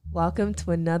Welcome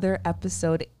to another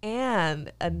episode and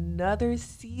another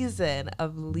season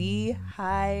of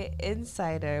Lehigh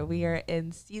Insider. We are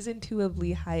in season 2 of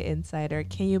Lehigh Insider.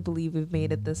 Can you believe we've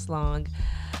made it this long?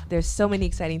 There's so many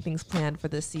exciting things planned for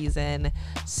this season.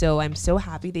 So I'm so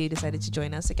happy that you decided to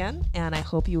join us again, and I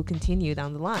hope you will continue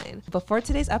down the line. But for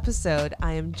today's episode,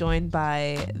 I am joined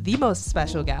by the most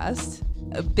special guest.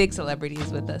 A big celebrity is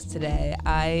with us today.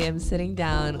 I am sitting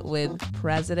down with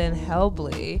President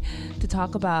Helble to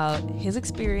talk about his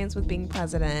experience with being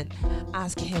president,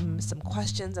 ask him some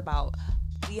questions about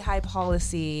Lehigh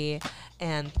policy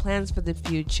and plans for the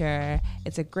future.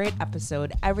 It's a great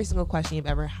episode. Every single question you've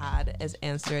ever had is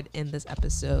answered in this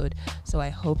episode. So I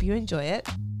hope you enjoy it,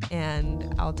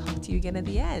 and I'll talk to you again at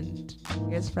the end.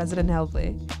 Here's President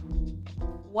Helble.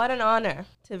 What an honor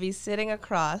to be sitting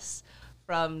across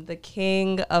from the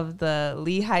king of the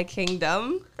Lehigh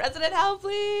Kingdom, President Helble.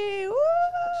 Woo!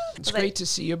 It's great to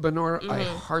see you, Benor. I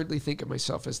hardly think of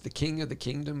myself as the king of the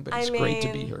kingdom, but it's great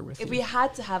to be here with you. If we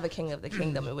had to have a king of the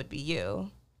kingdom, it would be you.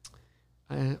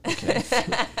 Okay.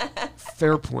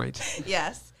 Fair point.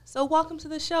 Yes. So welcome to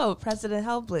the show, President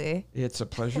Helble. It's a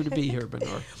pleasure to be here,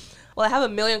 Benor. Well, I have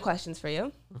a million questions for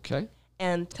you. Okay.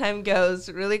 And time goes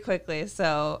really quickly,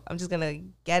 so I'm just going to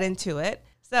get into it.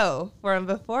 So,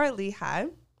 before Lehigh,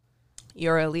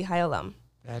 you're a Lehigh alum.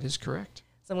 That is correct.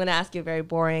 So I'm going to ask you a very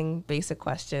boring, basic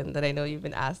question that I know you've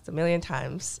been asked a million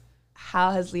times.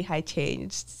 How has Lehigh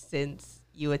changed since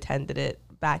you attended it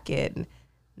back in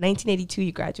 1982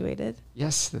 you graduated?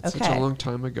 Yes, that's such a long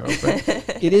time ago.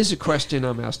 But it is a question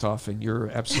I'm asked often. You're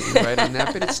absolutely right on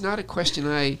that. But it's not a question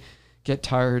I get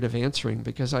tired of answering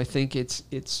because I think it's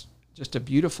just a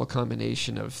beautiful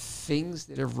combination of things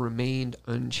that have remained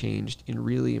unchanged in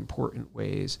really important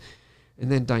ways,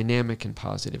 and then dynamic and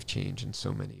positive change in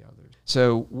so many others.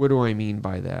 So what do I mean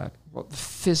by that? Well, the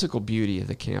physical beauty of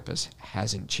the campus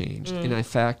hasn't changed. And in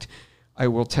fact, I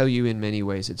will tell you in many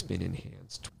ways it's been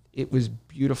enhanced. It was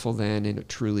beautiful then, and it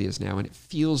truly is now, and it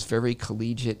feels very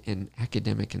collegiate and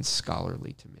academic and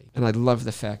scholarly to me. And I love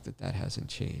the fact that that hasn't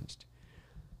changed.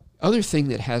 Other thing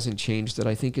that hasn't changed that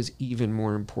I think is even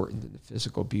more important than the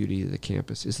physical beauty of the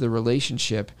campus is the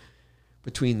relationship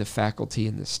between the faculty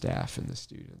and the staff and the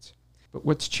students. But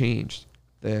what's changed?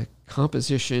 The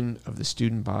composition of the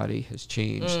student body has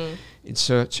changed in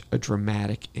such a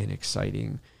dramatic and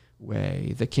exciting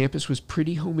way. The campus was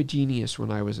pretty homogeneous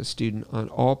when I was a student on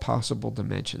all possible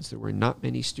dimensions. There were not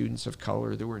many students of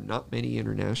color, there were not many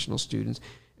international students,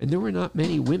 and there were not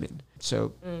many women.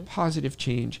 So positive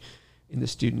change in the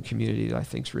student community that I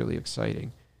think is really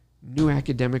exciting. New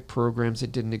academic programs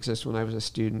that didn't exist when I was a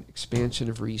student, expansion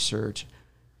of research,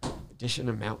 addition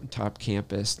of mountaintop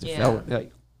campus,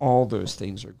 development, all those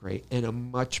things are great, and a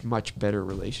much, much better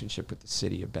relationship with the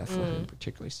city of Bethlehem,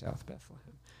 particularly South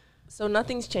Bethlehem. So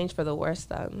nothing's changed for the worse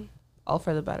then, all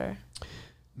for the better?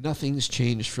 Nothing's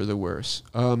changed for the worse.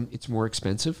 It's more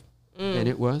expensive than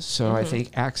it was, so I think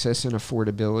access and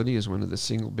affordability is one of the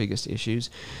single biggest issues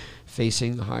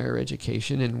facing higher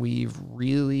education, and we've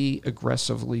really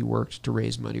aggressively worked to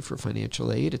raise money for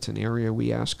financial aid. It's an area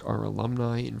we ask our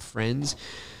alumni and friends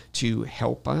to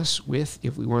help us with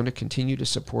if we want to continue to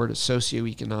support a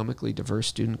socioeconomically diverse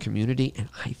student community, and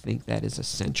I think that is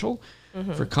essential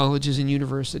for colleges and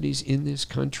universities in this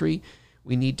country.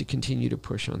 We need to continue to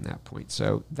push on that point.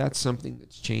 So that's something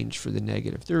that's changed for the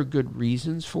negative. There are good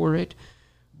reasons for it,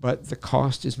 but the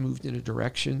cost has moved in a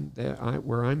direction that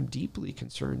where I'm deeply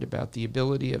concerned about the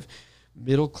ability of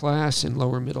middle class and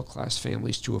lower middle class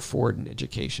families to afford an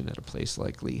education at a place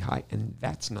like Lehigh, and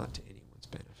that's not to anyone's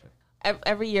benefit.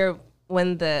 Every year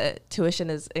when the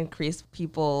tuition is increased,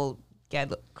 people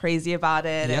get crazy about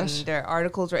it, and there are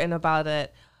articles written about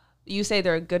it. You say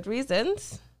there are good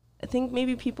reasons. I think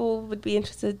maybe people would be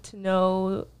interested to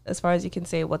know, as far as you can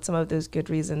say, what some of those good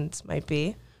reasons might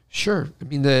be. Sure. I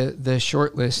mean, the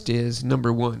short list is,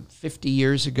 number one, 50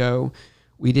 years ago,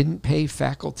 we didn't pay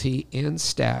faculty and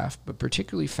staff, but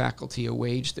particularly faculty, a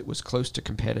wage that was close to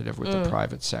competitive with the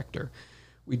private sector.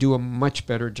 We do a much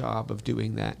better job of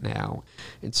doing that now.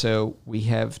 And so we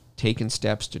have taken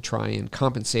steps to try and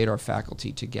compensate our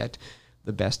faculty to get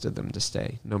the best of them to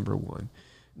stay, number one.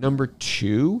 Number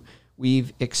two,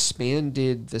 we've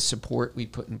expanded the support we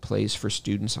put in place for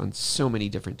students on so many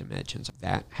different dimensions.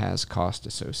 That has cost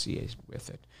associated with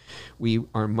it. We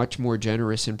are much more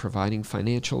generous in providing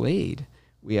financial aid.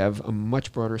 We have a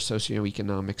much broader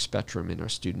socioeconomic spectrum in our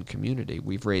student community.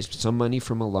 We've raised some money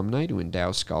from alumni to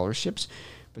endow scholarships,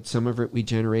 but some of it we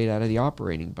generate out of the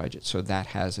operating budget, so that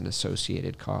has an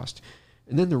associated cost.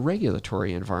 And then the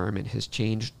regulatory environment has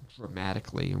changed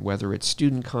dramatically, and whether it's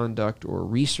student conduct or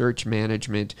research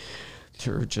management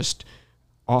or just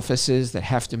offices that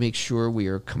have to make sure we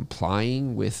are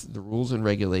complying with the rules and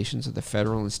regulations of the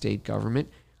federal and state government.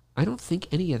 I don't think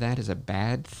any of that is a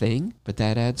bad thing, but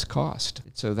that adds cost.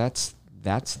 So that's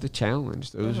the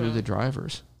challenge. Those are the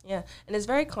drivers. Yeah, and it's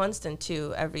very constant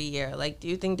too every year. Like, do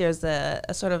you think there's a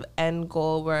sort of end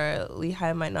goal where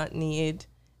Lehigh might not need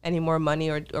any more money,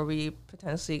 or are we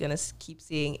potentially going to keep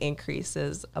seeing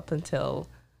increases up until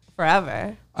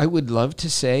forever? I would love to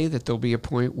say that there'll be a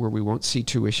point where we won't see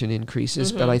tuition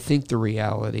increases, but I think the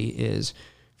reality is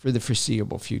for the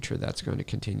foreseeable future, that's going to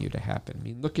continue to happen. I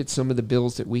mean, look at some of the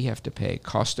bills that we have to pay.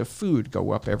 Cost of food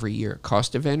go up every year.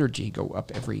 Cost of energy go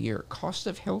up every year. Cost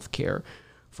of health care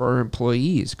for our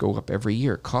employees go up every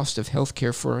year. Cost of health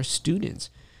care for our students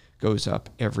goes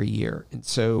up every year. And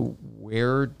so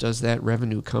where does that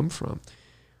revenue come from?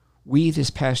 We, this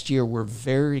past year, were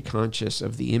very conscious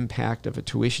of the impact of a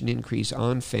tuition increase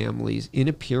on families in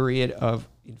a period of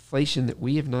inflation that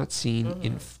we have not seen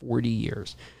in 40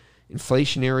 years.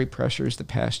 Inflationary pressures the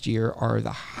past year are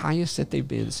the highest that they've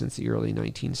been since the early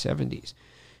 1970s.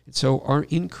 And so our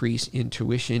increase in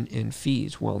tuition and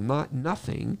fees, while not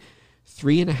nothing,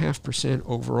 3.5%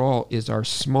 overall is our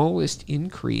smallest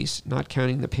increase, not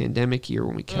counting the pandemic year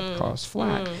when we kept costs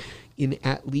flat, in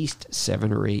at least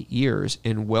 7 or 8 years,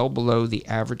 and well below the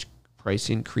average price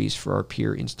increase for our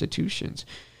peer institutions.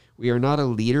 We are not a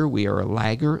leader, we are a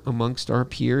lagger amongst our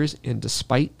peers, and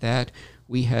despite that,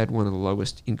 we had one of the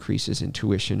lowest increases in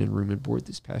tuition and room and board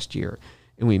this past year.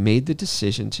 And we made the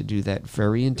decision to do that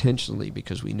very intentionally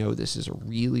because we know this is a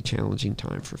really challenging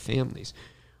time for families.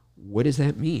 What does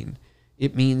that mean?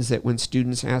 It means that when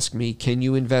students ask me, can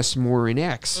you invest more in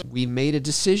X? We made a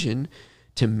decision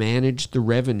to manage the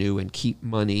revenue and keep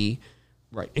money,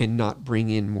 right, and not bring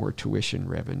in more tuition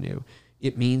revenue.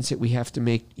 It means that we have to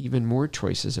make even more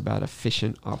choices about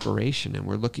efficient operation, and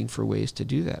we're looking for ways to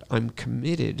do that. I'm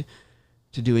committed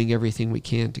to doing everything we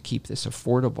can to keep this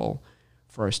affordable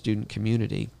for our student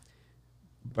community,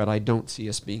 but I don't see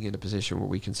us being in a position where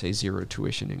we can say zero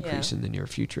tuition increase in the near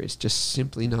future. It's just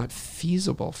simply not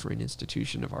feasible for an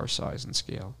institution of our size and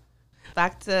scale.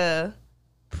 Back to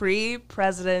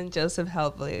pre-President Joseph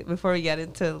Helble, before we get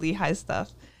into Lehigh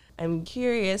stuff. I'm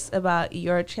curious about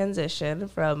your transition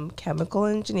from chemical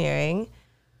engineering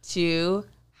to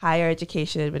higher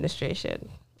education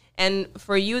administration. And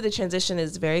for you, the transition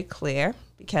is very clear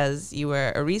because you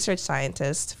were a research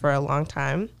scientist for a long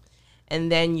time.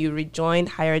 And then you rejoined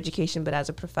higher education, but as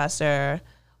a professor,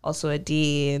 also a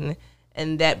dean,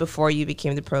 and that before you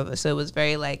became the provost. So it was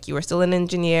very like you were still an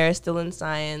engineer, still in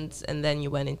science, and then you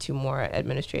went into more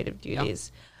administrative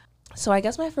duties. Yep. So I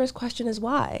guess my first question is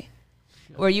why?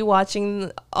 Yep. Were you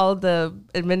watching all the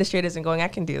administrators and going, I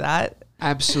can do that?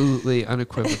 Absolutely,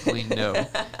 unequivocally, no.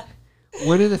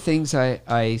 One of the things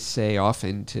I say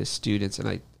often to students,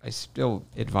 and I still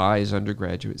advise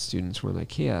undergraduate students when I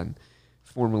can,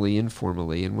 formally,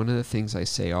 informally, and one of the things I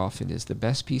say often is the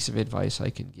best piece of advice I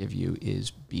can give you is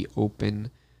be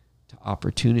open to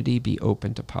opportunity, be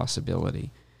open to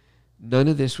possibility. None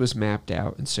of this was mapped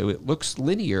out, and so it looks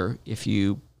linear if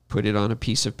you put it on a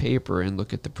piece of paper and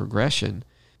look at the progression.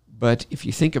 But if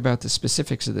you think about the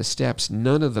specifics of the steps,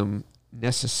 none of them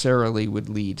necessarily would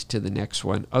lead to the next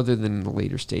one other than in the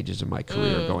later stages of my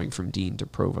career, going from dean to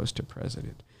provost to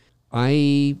president.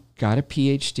 I got a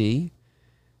PhD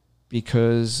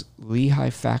because Lehigh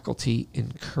faculty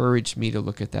encouraged me to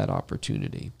look at that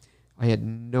opportunity. I had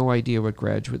no idea what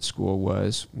graduate school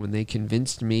was. When they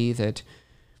convinced me that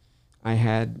I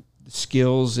had the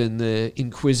skills and the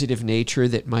inquisitive nature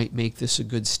that might make this a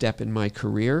good step in my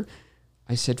career,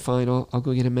 I said, fine, I'll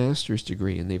go get a master's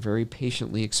degree. And they very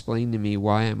patiently explained to me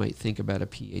why I might think about a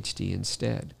PhD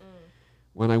instead.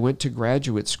 When I went to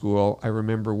graduate school, I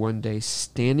remember one day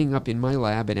standing up in my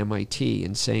lab at MIT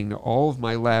and saying to all of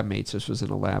my lab mates, this was in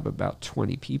a lab about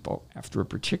 20 people, after a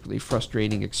particularly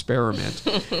frustrating experiment,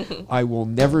 I will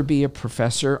never be a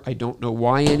professor. I don't know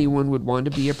why anyone would want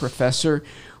to be a professor.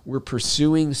 We're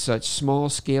pursuing such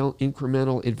small-scale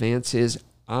incremental advances.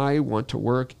 I want to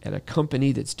work at a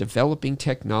company that's developing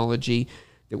technology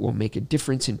that will make a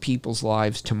difference in people's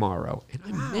lives tomorrow. And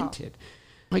I meant it.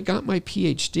 I got my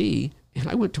PhD, and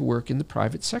I went to work in the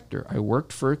private sector. I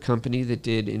worked for a company that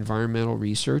did environmental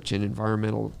research and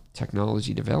environmental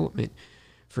technology development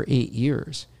for 8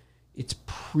 years. It's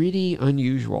pretty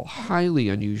unusual, highly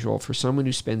unusual for someone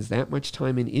who spends that much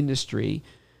time in industry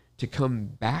to come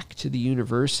back to the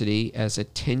university as a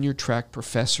tenure-track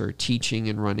professor teaching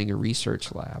and running a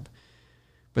research lab.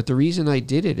 But the reason I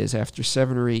did it is after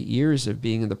 7 or 8 years of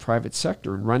being in the private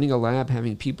sector and running a lab,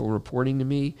 having people reporting to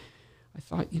me, I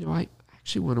thought, I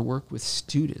actually want to work with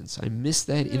students. I miss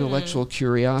that intellectual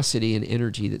curiosity and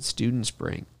energy that students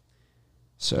bring.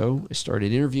 So I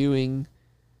started interviewing,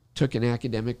 took an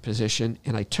academic position,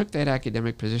 and I took that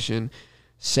academic position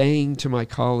saying to my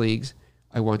colleagues,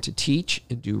 I want to teach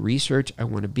and do research. I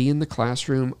want to be in the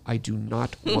classroom. I do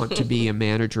not want to be a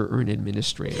manager or an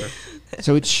administrator.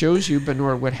 So it shows you,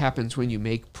 Benor, what happens when you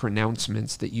make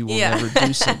pronouncements that you will never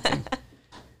do something.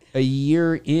 A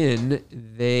year in,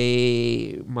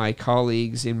 my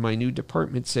colleagues in my new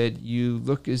department said, you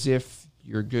look as if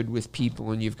you're good with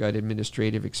people and you've got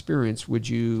administrative experience. Would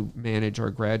you manage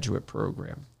our graduate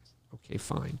program? Okay,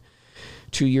 fine.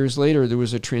 2 years later, there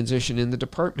was a transition in the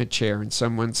department chair, and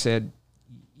someone said,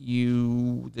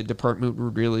 the department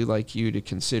would really like you to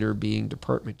consider being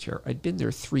department chair. I'd been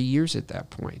there 3 years at that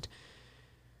point.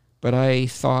 But I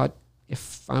thought,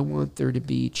 if I want there to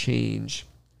be change,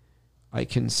 I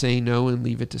can say no and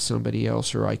leave it to somebody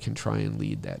else, or I can try and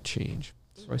lead that change.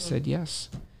 So I said yes.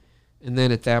 And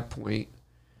then at that point,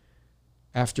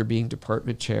 after being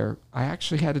department chair, I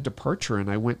actually had a departure,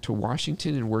 and I went to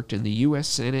Washington and worked in the U.S.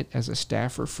 Senate as a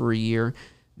staffer for a year.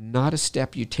 Not a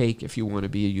step you take if you want to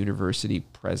be a university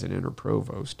president or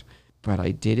provost. But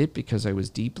I did it because I was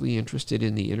deeply interested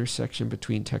in the intersection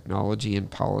between technology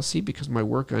and policy, because my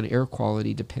work on air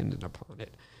quality depended upon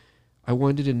it. I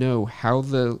wanted to know how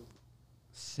the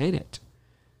Senate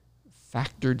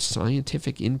factored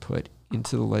scientific input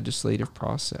into the legislative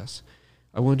process.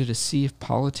 I wanted to see if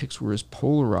politics were as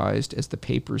polarized as the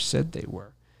papers said they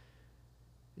were.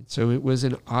 And so it was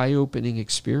an eye-opening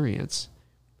experience.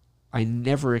 I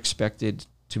never expected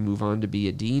to move on to be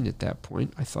a dean at that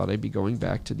point. I thought I'd be going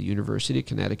back to the University of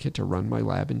Connecticut to run my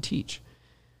lab and teach.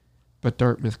 But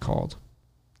Dartmouth called.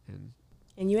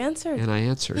 And you answered. And I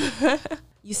answered.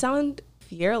 You sound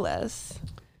fearless,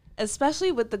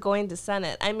 especially with the going to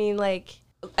Senate. I mean, like,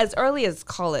 as early as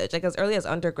college, like as early as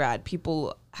undergrad,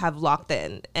 people have locked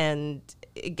in, and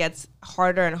it gets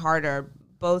harder and harder,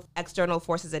 both external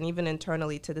forces and even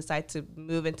internally, to decide to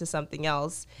move into something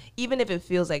else, even if it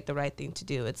feels like the right thing to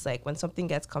do. It's like when something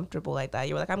gets comfortable like that,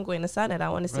 you're like, I'm going to Senate. I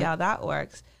want to see how that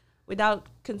works, without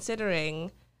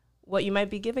considering what you might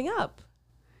be giving up.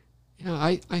 Yeah,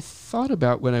 I thought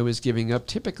about when I was giving up.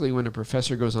 Typically when a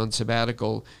professor goes on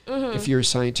sabbatical, if you're a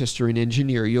scientist or an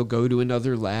engineer, you'll go to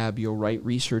another lab, you'll write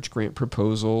research grant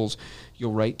proposals,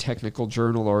 you'll write technical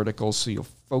journal articles, so you'll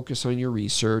focus on your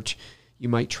research. You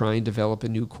might try and develop a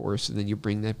new course, and then you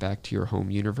bring that back to your home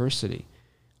university.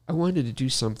 I wanted to do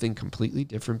something completely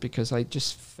different because I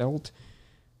just felt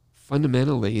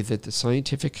fundamentally that the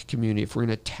scientific community, if we're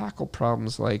going to tackle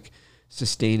problems like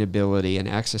sustainability and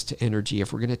access to energy,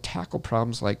 if we're going to tackle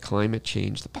problems like climate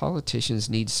change, the politicians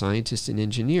need scientists and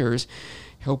engineers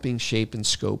helping shape and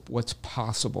scope what's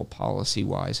possible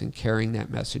policy-wise and carrying that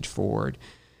message forward.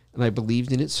 And I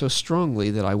believed in it so strongly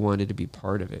that I wanted to be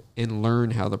part of it and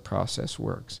learn how the process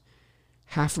works.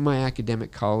 Half of my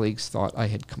academic colleagues thought I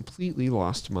had completely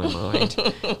lost my mind.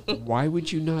 Why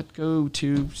would you not go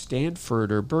to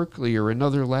Stanford or Berkeley or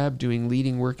another lab doing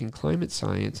leading work in climate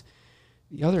science?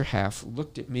 The other half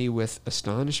looked at me with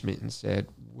astonishment and said,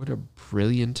 what a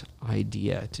brilliant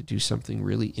idea to do something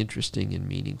really interesting and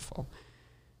meaningful.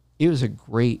 It was a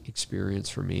great experience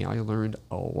for me. I learned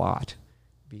a lot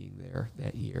being there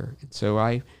that year. And so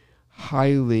I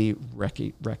highly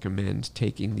recommend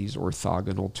taking these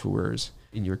orthogonal tours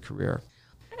in your career.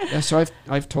 Yeah, so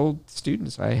I've told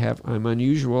students I'm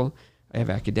unusual. I have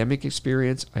academic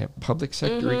experience. I have public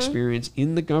sector experience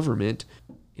in the government,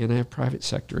 and I have private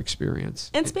sector experience.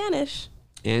 And Spanish.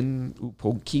 And un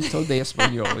poquito de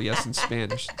español, yes, in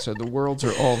Spanish. So the worlds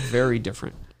are all very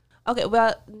different. Okay,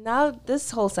 well, now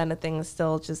this whole Senate thing is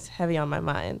still just heavy on my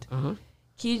mind.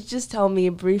 Can you just tell me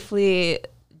briefly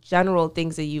general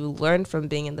things that you learned from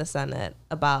being in the Senate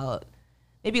about,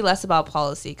 maybe less about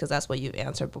policy, because that's what you've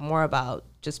answered, but more about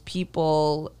just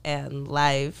people and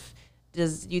life?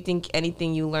 Does you think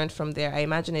anything you learned from there, I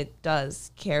imagine it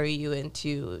does carry you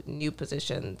into new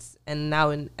positions and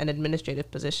now in an administrative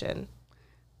position?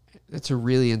 That's a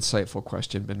really insightful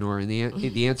question, Benor, and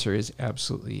the answer is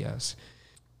absolutely yes.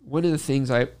 One of the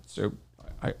things I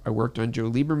worked on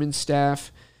Joe Lieberman's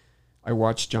staff. I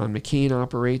watched John McCain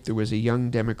operate. There was a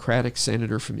young Democratic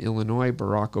senator from Illinois,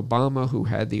 Barack Obama, who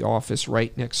had the office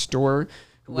right next door,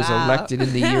 who was elected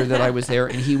in the year that I was there,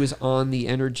 and he was on the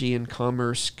Energy and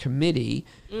Commerce Committee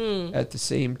at the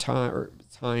same time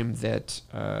that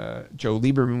Joe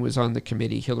Lieberman was on the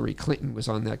committee. Hillary Clinton was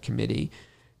on that committee.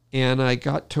 And I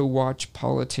got to watch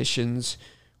politicians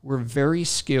who were very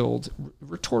skilled,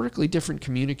 rhetorically different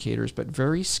communicators, but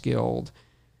very skilled,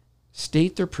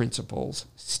 state their principles,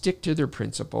 stick to their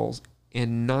principles,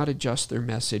 and not adjust their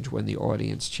message when the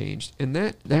audience changed. And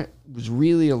that was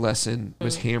really a lesson that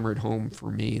was hammered home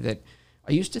for me, that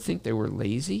I used to think they were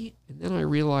lazy, and then I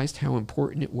realized how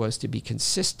important it was to be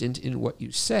consistent in what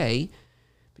you say,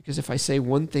 because if I say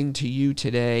one thing to you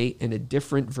today and a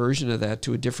different version of that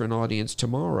to a different audience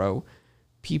tomorrow,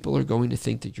 people are going to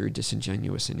think that you're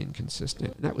disingenuous and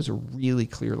inconsistent. And that was a really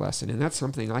clear lesson, and that's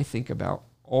something I think about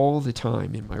all the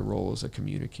time in my role as a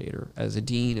communicator, as a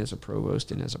dean, as a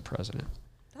provost, and as a president.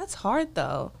 That's hard,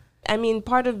 though. I mean,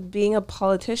 part of being a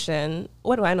politician,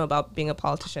 what do I know about being a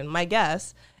politician? My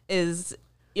guess is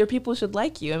your people should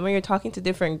like you. And when you're talking to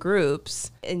different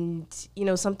groups and, you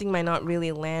know, something might not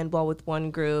really land well with one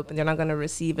group and they're not going to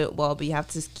receive it well, but you have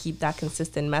to keep that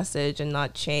consistent message and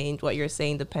not change what you're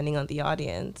saying depending on the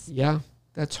audience. Yeah,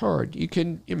 that's hard. You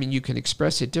can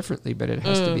express it differently, but it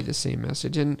has to be the same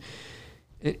message. And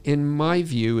in my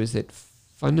view is that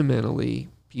fundamentally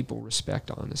people respect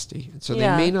honesty. And so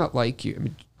they may not like you. I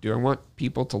mean, do I want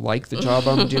people to like the job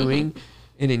I'm doing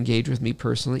and engage with me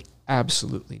personally?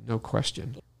 Absolutely, no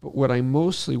question. But what I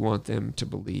mostly want them to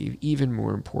believe, even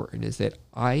more important, is that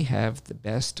I have the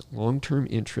best long-term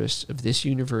interests of this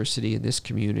university and this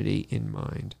community in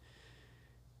mind.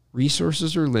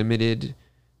 Resources are limited.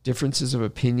 Differences of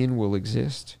opinion will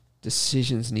exist.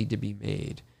 Decisions need to be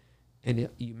made. And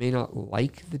you may not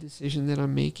like the decision that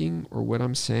I'm making or what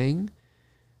I'm saying,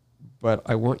 but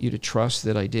I want you to trust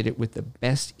that I did it with the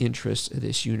best interests of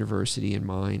this university in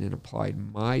mind and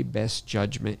applied my best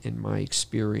judgment and my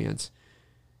experience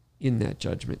in that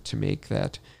judgment to make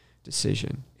that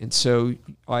decision. And so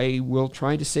I will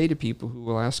try to say to people who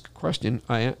will ask a question,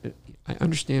 I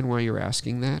understand why you're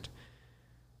asking that.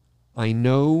 I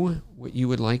know what you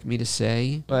would like me to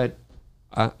say, but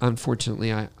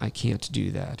unfortunately, I can't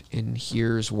do that. And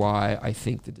here's why I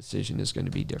think the decision is going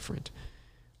to be different.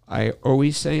 I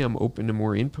always say I'm open to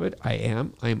more input. I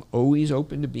am. I'm always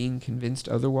open to being convinced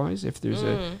otherwise if there's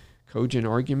a cogent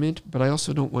argument, but I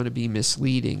also don't want to be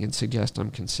misleading and suggest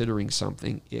I'm considering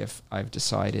something if I've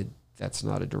decided that's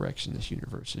not a direction this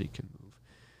university can move.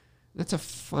 That's a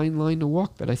fine line to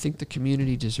walk, but I think the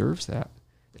community deserves that.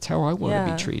 It's how I want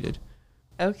to be treated.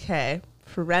 Okay.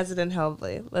 President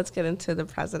Helble. Let's get into the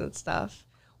president stuff.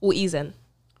 We'll ease in.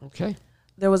 Okay.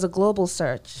 There was a global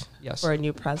search for a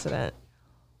new president.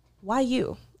 Why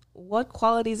you? What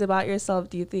qualities about yourself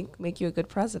do you think make you a good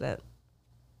president?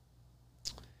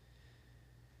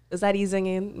 Is that easing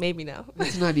in? Maybe no.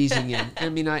 It's not easing in. I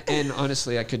mean, and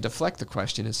honestly, I could deflect the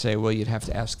question and say, well, you'd have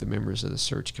to ask the members of the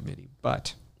search committee.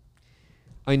 But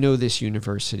I know this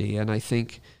university, and I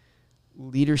think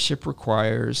leadership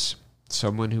requires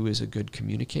someone who is a good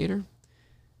communicator,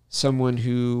 someone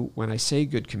who, when I say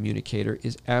good communicator,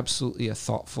 is absolutely a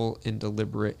thoughtful and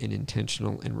deliberate and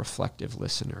intentional and reflective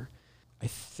listener. I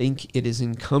think it is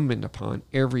incumbent upon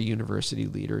every university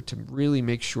leader to really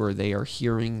make sure they are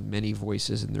hearing many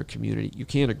voices in their community. You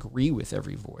can't agree with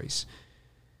every voice,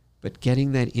 but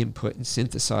getting that input and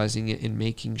synthesizing it and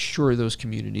making sure those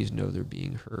communities know they're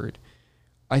being heard,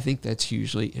 I think that's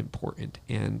hugely important.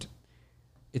 And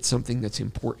it's something that's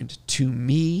important to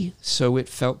me, so it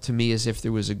felt to me as if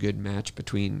there was a good match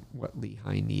between what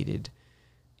Lehigh needed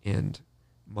and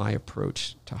my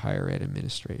approach to higher ed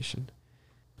administration.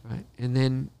 Right? And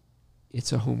then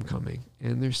it's a homecoming,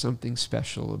 and there's something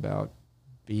special about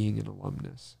being an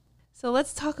alumnus. So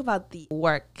let's talk about the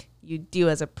work you do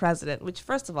as a president, which,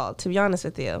 first of all, to be honest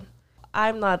with you,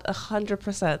 I'm not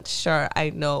 100% sure I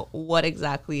know what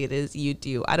exactly it is you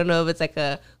do. I don't know if it's like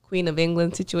a Queen of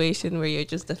England situation where you're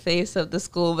just the face of the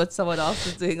school, but someone else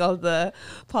is doing all the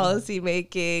policy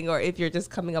making, or if you're just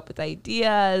coming up with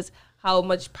ideas. How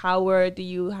much power do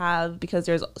you have? Because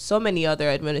there's so many other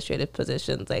administrative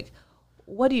positions. Like,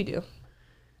 what do you do?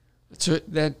 It's a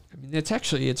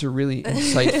really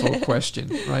insightful question,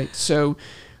 right? So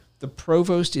the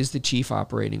provost is the chief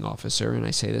operating officer, and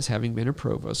I say this having been a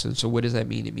provost. And so what does that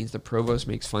mean? It means the provost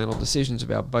makes final decisions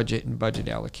about budget and budget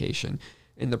allocation.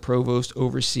 And the provost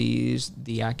oversees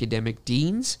the academic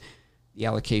deans, the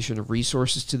allocation of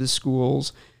resources to the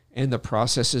schools, and the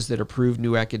processes that approve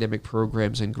new academic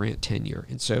programs and grant tenure.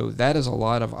 And so that is a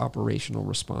lot of operational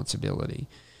responsibility.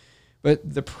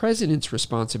 But the president's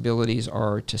responsibilities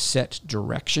are to set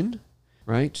direction,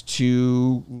 right?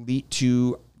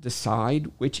 To decide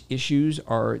which issues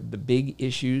are the big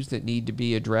issues that need to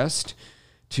be addressed,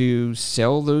 to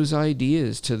sell those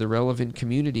ideas to the relevant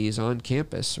communities on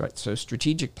campus, right? So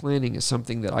strategic planning is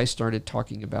something that I started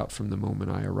talking about from the moment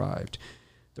I arrived.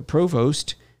 The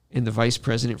provost and the vice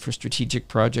president for strategic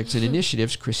projects and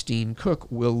initiatives, Christine Cook,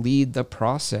 will lead the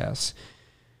process.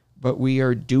 But we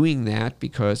are doing that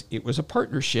because it was a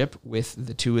partnership with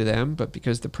the two of them, but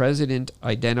because the president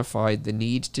identified the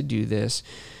need to do this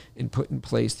and put in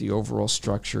place the overall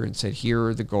structure and said, here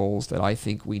are the goals that I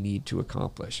think we need to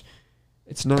accomplish.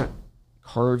 It's not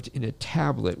carved in a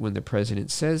tablet when the president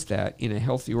says that. In a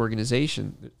healthy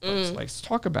organization, let's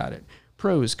talk about it.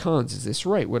 Pros, cons, is this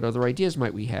right? What other ideas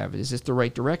might we have? Is this the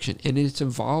right direction? And it's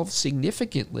evolved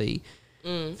significantly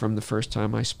from the first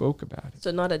time I spoke about it. So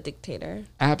not a dictator.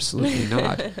 Absolutely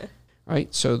not.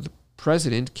 Right? So the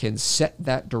president can set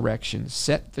that direction,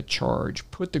 set the charge,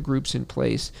 put the groups in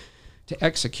place to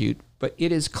execute, but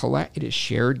it is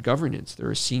shared governance. There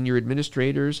are senior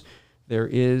administrators, there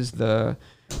is the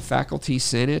faculty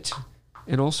senate,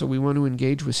 and also we want to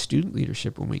engage with student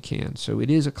leadership when we can. So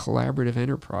it is a collaborative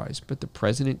enterprise, but the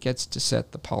president gets to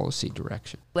set the policy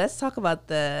direction. Let's talk about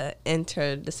the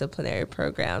interdisciplinary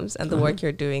programs and the work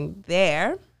you're doing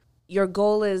there. Your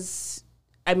goal is,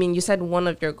 you said one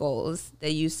of your goals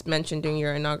that you mentioned during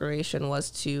your inauguration was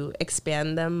to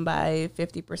expand them by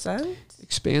 50%?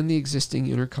 Expand the existing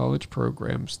intercollege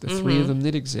programs, the three of them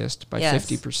that exist, by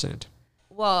 50%.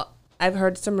 Well, I've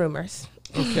heard some rumors.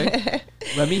 Okay.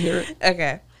 Let me hear it.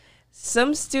 Okay.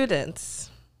 Some students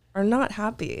are not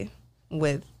happy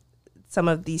with some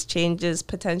of these changes,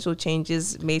 potential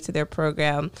changes made to their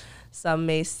program. Some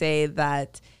may say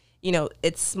that,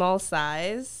 its small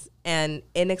size and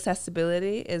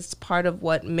inaccessibility is part of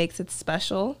what makes it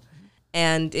special.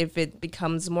 And if it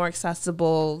becomes more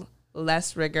accessible,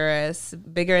 less rigorous,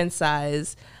 bigger in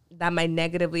size, that might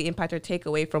negatively impact or take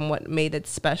away from what made it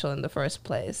special in the first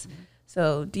place.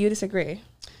 So do you disagree?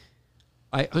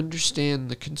 I understand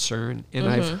the concern, and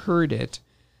I've heard it,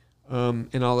 and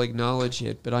I'll acknowledge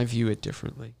it, but I view it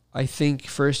differently. I think,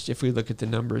 first, if we look at the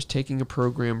numbers, taking a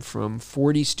program from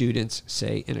 40 students,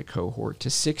 say, in a cohort, to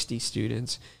 60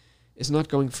 students is not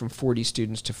going from 40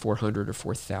 students to 400 or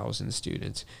 4,000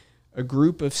 students. A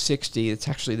group of 60, it's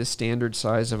actually the standard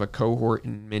size of a cohort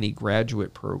in many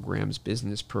graduate programs,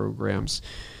 business programs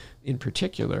in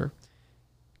particular,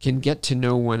 can get to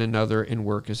know one another and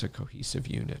work as a cohesive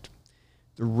unit.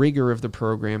 The rigor of the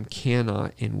program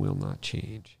cannot and will not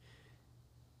change.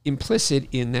 Implicit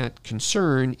in that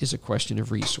concern is a question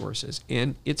of resources,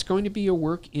 and it's going to be a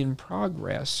work in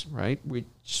progress, right?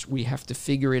 We have to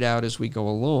figure it out as we go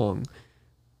along,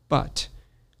 but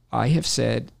I have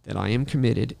said that I am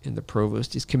committed, and the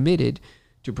provost is committed,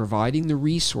 to providing the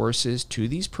resources to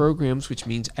these programs, which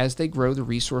means as they grow, the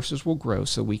resources will grow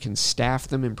so we can staff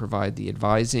them and provide the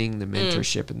advising, the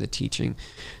mentorship, and the teaching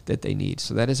that they need.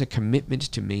 So that is a commitment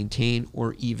to maintain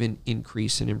or even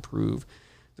increase and improve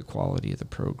the quality of the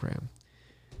program.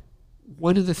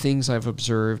 One of the things I've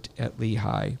observed at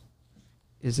Lehigh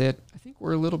is that I think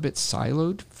we're a little bit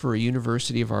siloed for a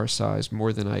university of our size,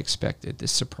 more than I expected.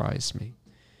 This surprised me.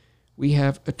 We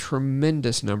have a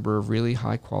tremendous number of really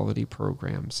high-quality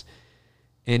programs,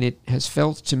 and it has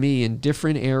felt to me in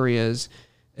different areas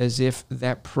as if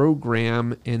that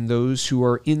program and those who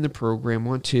are in the program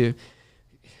want to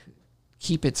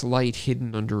keep its light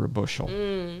hidden under a bushel,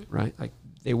 right? Like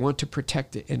they want to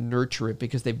protect it and nurture it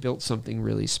because they built something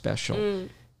really special.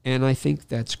 And I think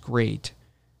that's great.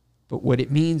 But what it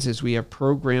means is we have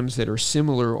programs that are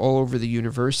similar all over the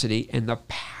university, and the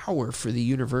power for the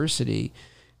university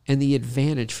and the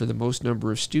advantage for the most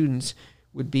number of students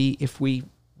would be if we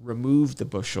removed the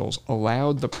bushels,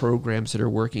 allowed the programs that are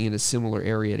working in a similar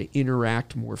area to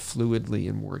interact more fluidly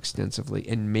and more extensively,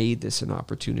 and made this an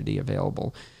opportunity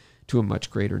available to a much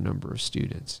greater number of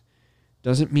students.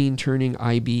 Doesn't mean turning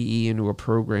IBE into a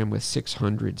program with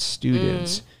 600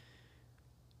 students,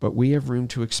 but we have room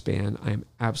to expand. I am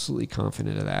absolutely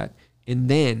confident of that. And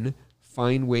then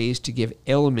find ways to give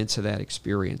elements of that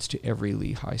experience to every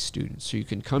Lehigh student. So you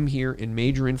can come here and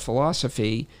major in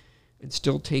philosophy and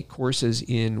still take courses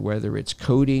in whether it's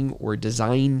coding or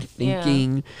design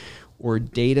thinking or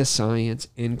data science,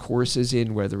 and courses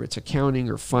in whether it's accounting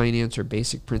or finance or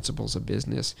basic principles of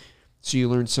business. So you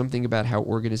learn something about how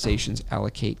organizations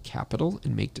allocate capital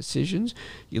and make decisions.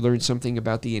 You learn something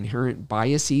about the inherent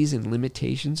biases and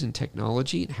limitations in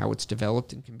technology and how it's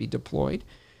developed and can be deployed.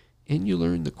 And you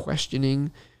learn the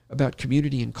questioning about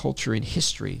community and culture and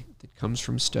history that comes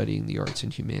from studying the arts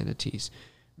and humanities.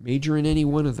 Major in any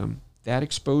one of them. That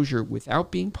exposure,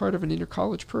 without being part of an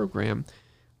inter-college program,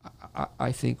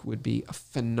 I think would be a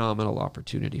phenomenal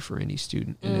opportunity for any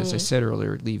student. And as I said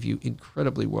earlier, leave you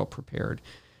incredibly well prepared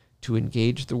to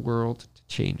engage the world, to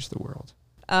change the world.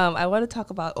 I want to talk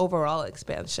about overall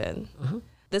expansion.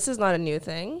 This is not a new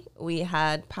thing. We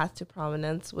had Path to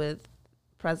Prominence with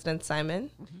President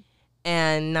Simon.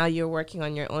 And now you're working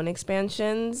on your own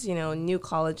expansions, new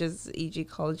colleges, e.g.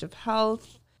 College of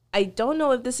Health. I don't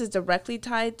know if this is directly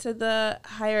tied to the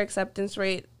higher acceptance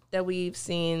rate that we've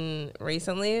seen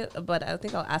recently, but I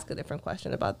think I'll ask a different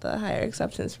question about the higher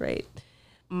acceptance rate.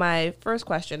 My first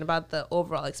question about the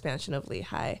overall expansion of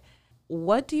Lehigh.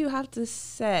 What do you have to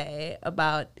say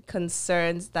about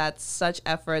concerns that such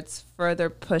efforts further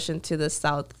push into the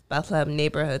South Bethlehem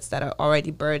neighborhoods that are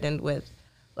already burdened with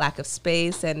lack of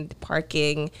space and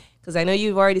parking? Because I know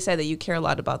you've already said that you care a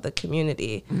lot about the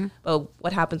community, but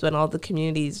what happens when all the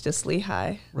community is just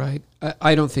Lehigh? Right.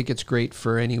 I don't think it's great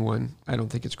for anyone. I don't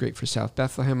think it's great for South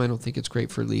Bethlehem. I don't think it's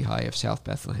great for Lehigh if South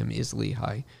Bethlehem is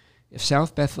Lehigh. If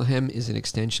South Bethlehem is an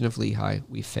extension of Lehigh,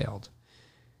 we failed.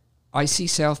 I see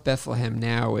South Bethlehem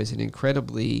now as an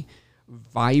incredibly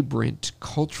vibrant,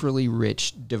 culturally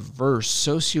rich, diverse,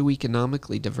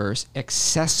 socioeconomically diverse,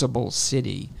 accessible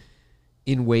city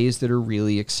in ways that are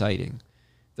really exciting.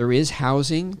 There is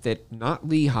housing that not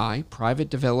Lehigh, private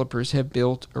developers have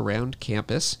built around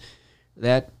campus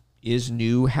that is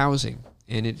new housing,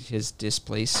 and it has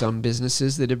displaced some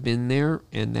businesses that have been there,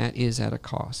 and that is at a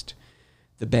cost.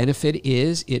 The benefit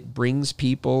is it brings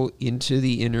people into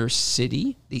the inner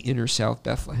city, the inner South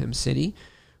Bethlehem city,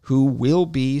 who will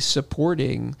be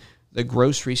supporting the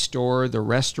grocery store, the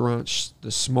restaurants,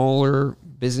 the smaller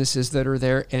businesses that are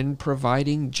there, and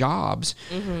providing jobs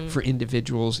for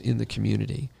individuals in the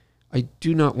community. I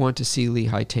do not want to see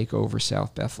Lehigh take over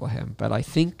South Bethlehem, but I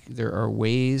think there are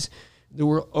ways. There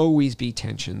will always be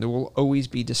tension. There will always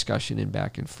be discussion and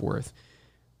back and forth.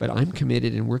 But I'm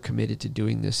committed, and we're committed to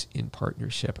doing this in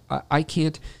partnership. I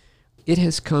can't. It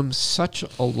has come such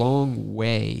a long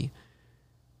way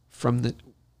from the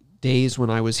days when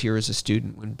I was here as a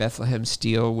student, when Bethlehem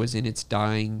Steel was in its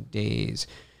dying days,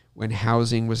 when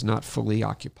housing was not fully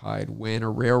occupied, when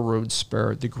a railroad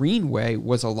spur, the Greenway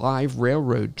was a live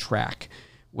railroad track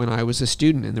when I was a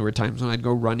student. And there were times when I'd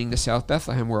go running to South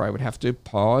Bethlehem where I would have to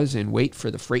pause and wait for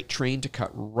the freight train to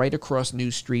cut right across New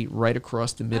Street, right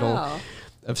across the middle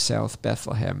of South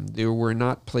Bethlehem. There were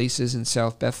not places in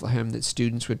South Bethlehem that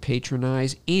students would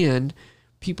patronize, and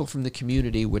people from the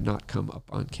community would not come up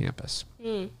on campus.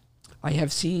 I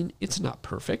have seen, it's not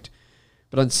perfect,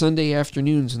 but on Sunday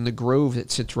afternoons in the grove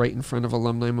that sits right in front of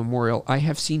Alumni Memorial, I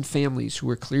have seen families who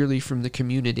are clearly from the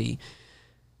community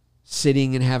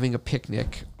sitting and having a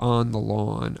picnic on the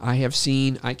lawn. I have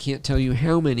seen, I can't tell you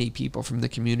how many people from the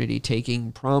community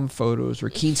taking prom photos or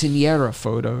quinceañera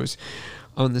photos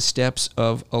on the steps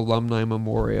of Alumni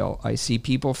Memorial. I see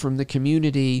people from the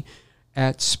community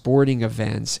at sporting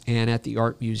events and at the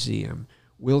art museum.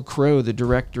 Will Crow, the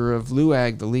director of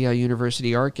LUAG, the Lehigh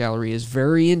University Art Gallery, is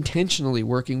very intentionally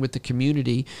working with the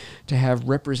community to have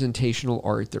representational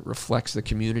art that reflects the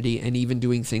community, and even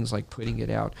doing things like putting it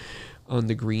out on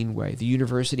the Greenway. The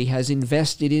university has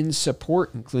invested in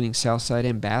support, including Southside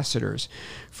ambassadors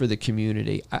for the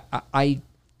community.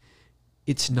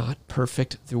 It's not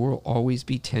perfect. There will always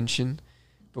be tension,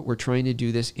 but we're trying to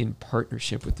do this in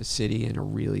partnership with the city in a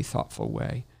really thoughtful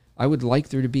way. I would like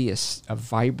there to be a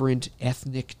vibrant,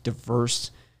 ethnic,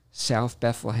 diverse South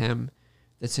Bethlehem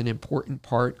that's an important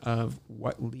part of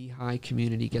what Lehigh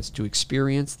community gets to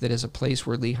experience, that is a place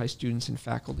where Lehigh students and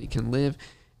faculty can live,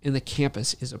 and the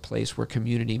campus is a place where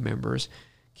community members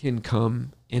can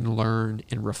come and learn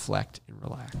and reflect and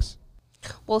relax.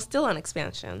 Well, still on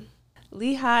expansion.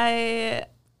 Lehigh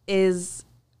is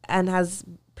and has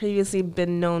previously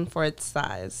been known for its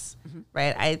size,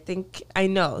 right? I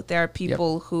know there are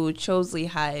people who chose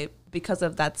Lehigh because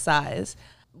of that size.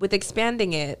 With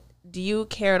expanding it, do you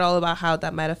care at all about how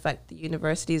that might affect the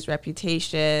university's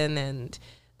reputation and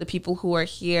the people who are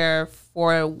here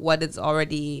for what is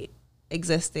already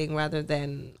existing rather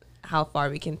than how far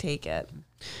we can take it?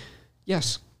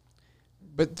 Yes.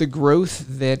 But the growth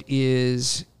that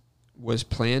was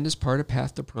planned as part of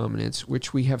Path to Prominence,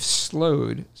 which we have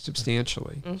slowed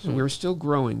substantially. So we're still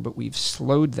growing, but we've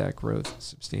slowed that growth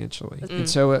substantially. And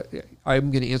so I'm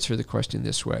going to answer the question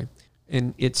this way,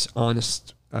 and it's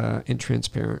honest and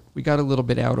transparent. We got a little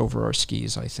bit out over our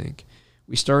skis, I think.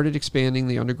 We started expanding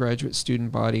the undergraduate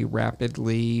student body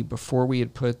rapidly before we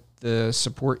had put the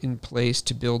support in place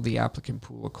to build the applicant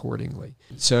pool accordingly.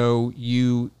 So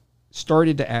you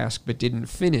started to ask but didn't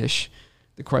finish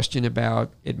the question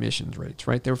about admissions rates,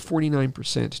 right? They were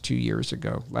 49% 2 years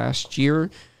ago. Last year,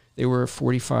 they were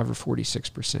 45 or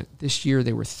 46%. This year,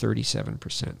 they were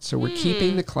 37%. So we're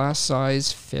keeping the class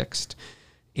size fixed,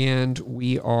 and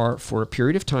we are, for a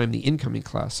period of time, the incoming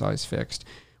class size fixed,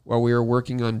 while we are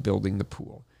working on building the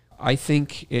pool. I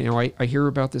think, I hear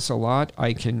about this a lot.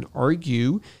 I can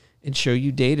argue and show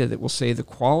you data that will say the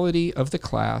quality of the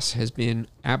class has been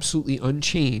absolutely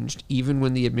unchanged even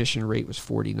when the admission rate was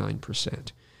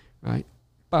 49%, right?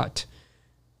 But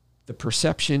The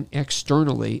perception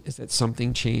externally is that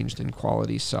something changed and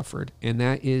quality suffered, and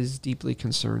that is deeply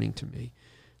concerning to me.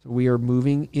 So we are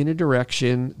moving in a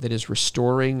direction that is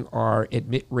restoring our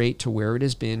admit rate to where it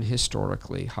has been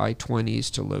historically, high 20s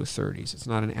to low 30s. It's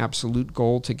not an absolute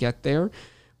goal to get there,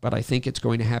 but I think it's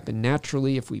going to happen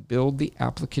naturally if we build the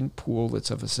applicant pool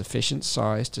that's of a sufficient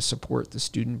size to support the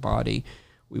student body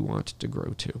we want it to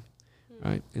grow to.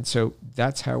 Right? And so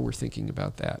that's how we're thinking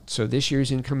about that. So this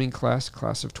year's incoming class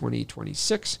of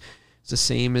 2026, is the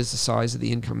same as the size of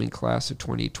the incoming class of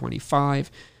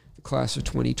 2025. The class of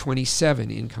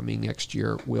 2027 incoming next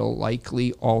year will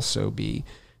likely also be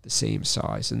the same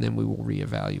size, and then we will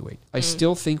reevaluate. I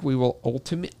still think we will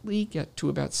ultimately get to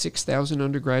about 6,000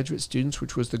 undergraduate students,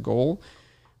 which was the goal,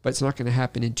 but it's not going to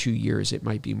happen in 2 years. It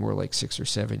might be more like 6 or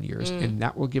 7 years, and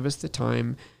that will give us the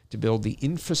time to build the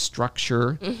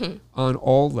infrastructure on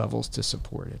all levels to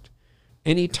support it.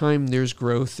 Anytime there's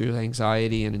growth, there's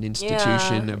anxiety in an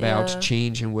institution about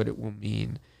change and what it will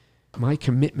mean. My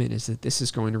commitment is that this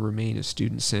is going to remain a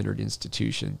student-centered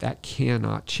institution. That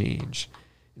cannot change.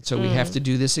 And so we have to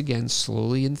do this again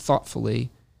slowly and thoughtfully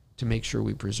to make sure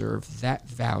we preserve that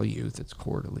value that's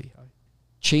core to Lehigh.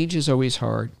 Change is always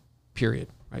hard, period.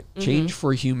 Right? Change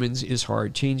for humans is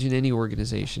hard. Change in any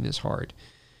organization is hard.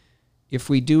 If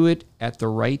we do it at the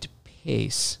right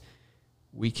pace,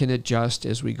 we can adjust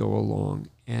as we go along.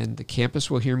 And the campus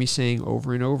will hear me saying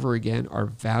over and over again, our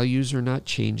values are not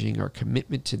changing. Our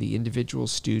commitment to the individual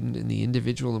student and the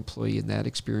individual employee in that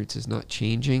experience is not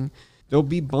changing. There'll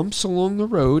be bumps along the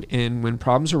road, and when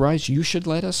problems arise, you should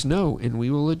let us know, and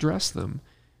we will address them.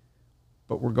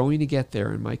 But we're going to get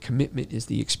there, and my commitment is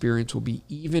the experience will be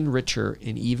even richer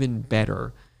and even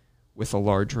better with a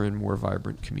larger and more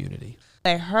vibrant community.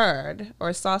 I heard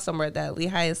or saw somewhere that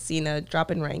Lehigh has seen a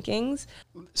drop in rankings.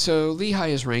 So Lehigh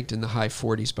is ranked in the high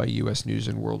 40s by U.S. News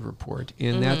and World Report,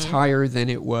 and that's higher than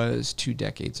it was 2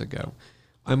 decades ago.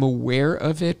 I'm aware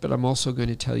of it, but I'm also going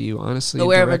to tell you honestly.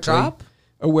 Aware of a drop?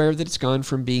 Aware that it's gone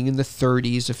from being in the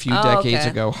 30s a few decades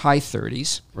ago, high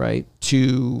 30s, right,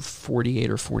 to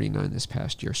 48 or 49 this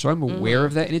past year. So I'm aware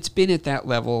of that, and it's been at that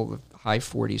level, high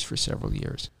 40s, for several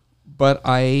years. But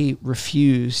I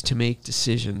refuse to make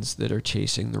decisions that are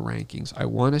chasing the rankings. I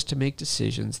want us to make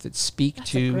decisions that speak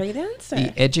to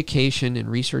the education and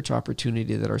research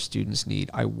opportunity that our students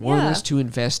need. I want us to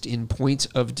invest in points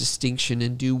of distinction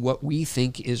and do what we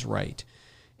think is right.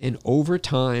 And over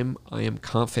time, I am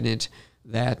confident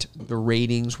that the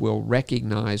ratings will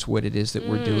recognize what it is that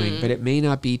we're doing, but it may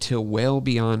not be till well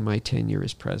beyond my tenure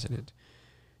as president.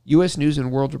 U.S. News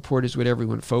and World Report is what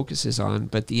everyone focuses on,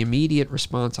 but the immediate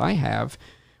response I have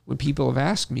when people have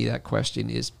asked me that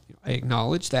question is, I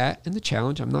acknowledge that and the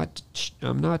challenge. I'm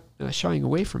not shying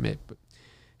away from it. But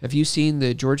have you seen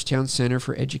the Georgetown Center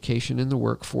for Education and the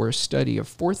Workforce study of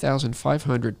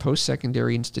 4,500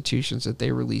 post-secondary institutions that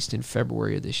they released in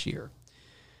February of this year?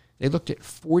 They looked at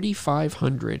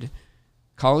 4,500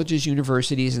 colleges,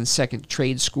 universities, and second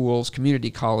trade schools,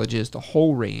 community colleges, the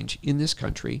whole range in this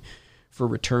country for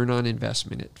return on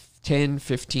investment at 10,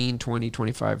 15, 20,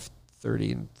 25,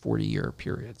 30, and 40-year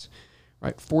periods.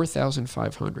 Right,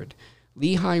 4,500.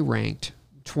 Lehigh ranked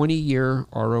 20-year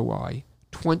ROI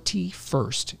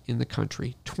 21st in the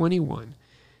country, 21.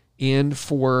 And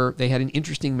they had an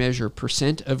interesting measure,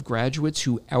 percent of graduates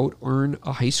who out-earn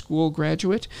a high school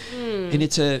graduate. And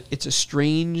it's a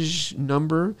strange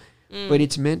number, but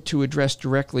it's meant to address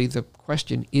directly the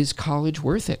question, is college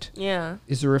worth it? Yeah.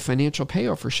 Is there a financial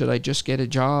payoff, or should I just get a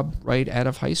job right out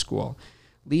of high school?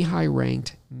 Lehigh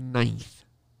ranked 9th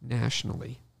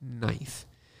nationally, 9th.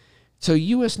 So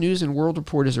U.S. News and World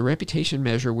Report is a reputation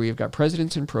measure where you've got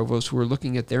presidents and provosts who are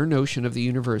looking at their notion of the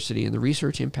university and the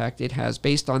research impact it has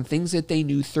based on things that they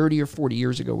knew 30 or 40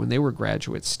 years ago when they were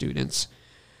graduate students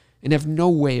and have no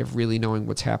way of really knowing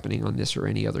what's happening on this or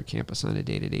any other campus on a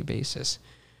day-to-day basis.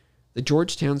 The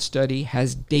Georgetown study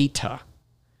has data,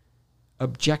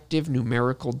 objective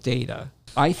numerical data.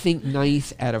 I think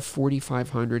 9th out of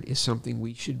 4,500 is something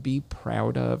we should be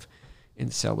proud of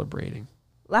and celebrating.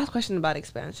 Last question about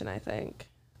expansion, I think.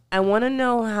 I want to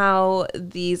know how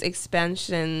these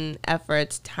expansion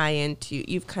efforts tie into,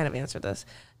 you've kind of answered this,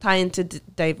 tie into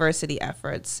diversity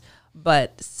efforts,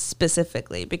 but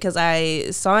specifically, because I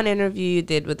saw an interview you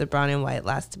did with the Brown and White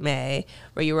last May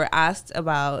where you were asked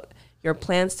about your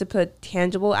plans to put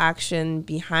tangible action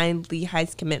behind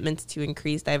Lehigh's commitments to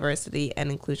increase diversity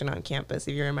and inclusion on campus,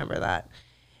 if you remember that.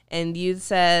 And you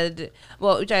said,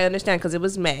 well, which I understand because it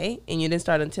was May and you didn't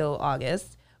start until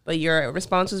August, but your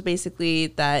response was basically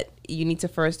that you need to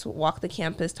first walk the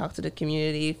campus, talk to the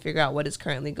community, figure out what is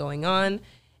currently going on.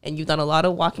 And you've done a lot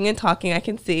of walking and talking, I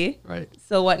can see. Right.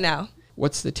 So what now?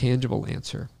 what's the tangible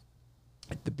answer?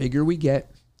 The bigger we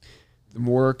get, the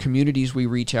more communities we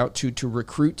reach out to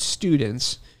recruit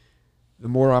students, the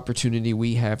more opportunity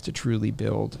we have to truly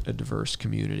build a diverse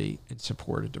community and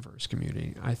support a diverse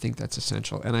community. I think that's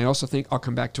essential. And I also think, I'll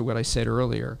come back to what I said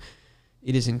earlier,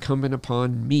 it is incumbent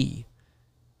upon me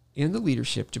and the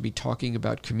leadership to be talking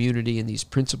about community and these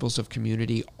principles of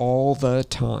community all the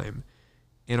time,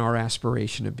 and our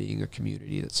aspiration of being a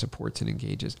community that supports and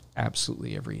engages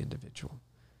absolutely every individual.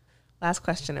 Last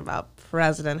question about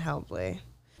President Helble.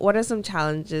 What are some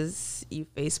challenges you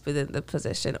face within the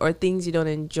position, or things you don't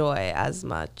enjoy as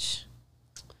much?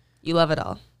 You love it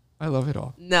all. I love it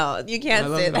all. No, you can't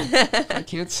say that. I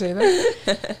can't say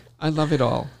that. I love it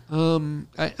all.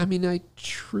 I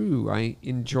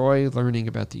enjoy learning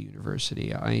about the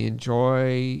university. I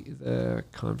enjoy the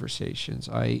conversations.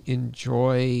 I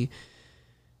enjoy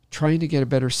trying to get a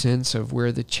better sense of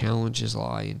where the challenges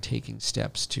lie and taking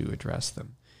steps to address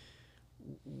them.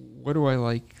 What do I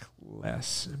like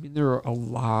less? I mean, there are a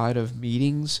lot of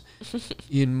meetings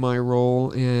in my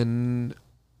role, and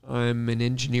I'm an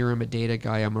engineer, I'm a data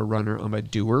guy, I'm a runner, I'm a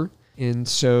doer. And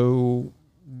so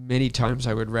many times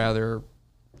I would rather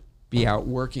be out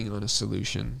working on a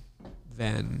solution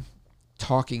than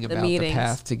talking about the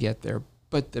path to get there.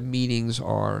 But the meetings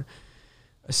are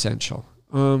essential.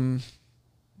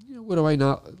 What do I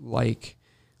not like?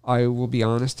 I will be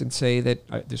honest and say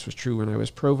that this was true when I was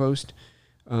provost,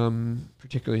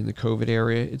 particularly in the COVID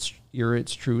era.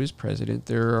 It's true as president.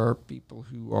 There are people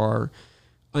who are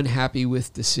unhappy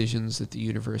with decisions that the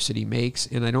university makes,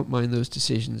 and I don't mind those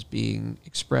decisions being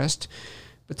expressed,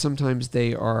 but sometimes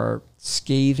they are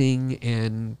scathing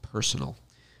and personal,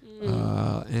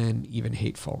 and even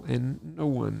hateful, and no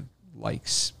one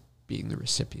likes being the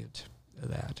recipient of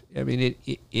that. I mean,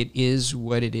 it is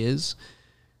what it is.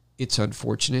 It's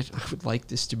unfortunate. I would like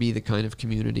this to be the kind of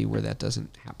community where that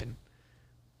doesn't happen.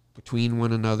 Between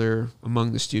one another,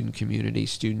 among the student community,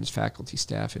 students, faculty,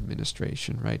 staff,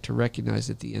 administration, right? To recognize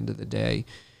at the end of the day,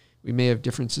 we may have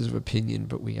differences of opinion,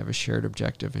 but we have a shared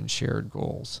objective and shared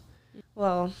goals.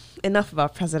 Well, enough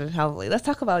about President Helble. Let's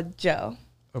talk about Joe.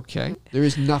 Okay. There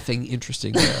is nothing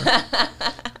interesting there.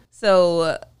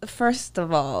 So, first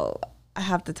of all, I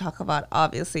have to talk about,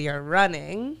 obviously, your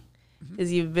running,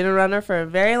 because you've been a runner for a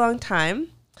very long time.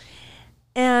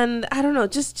 And I don't know,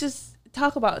 just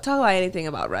talk about anything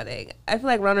about running. I feel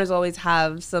like runners always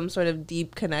have some sort of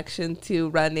deep connection to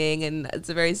running, and it's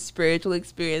a very spiritual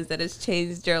experience that has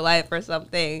changed your life or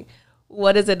something.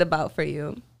 What is it about for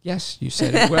you? Yes, you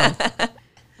said it well.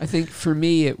 I think for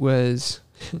me it was,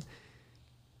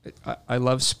 I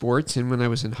love sports, and when I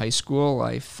was in high school,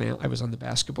 I was on the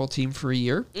basketball team for a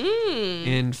year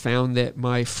and found that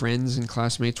my friends and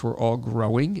classmates were all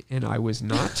growing and I was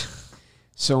not.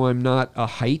 So I'm not a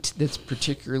height that's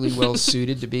particularly well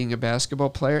suited to being a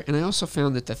basketball player. And I also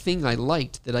found that the thing I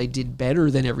liked that I did better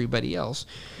than everybody else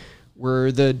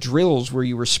were the drills where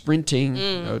you were sprinting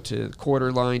to the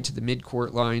quarter line, to the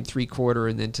mid-court line, three-quarter,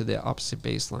 and then to the opposite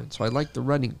baseline. So I liked the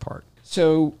running part.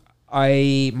 So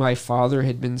my father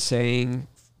had been saying,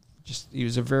 he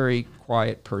was a very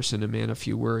quiet person, a man of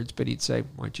few words, but he'd say,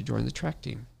 why don't you join the track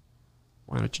team?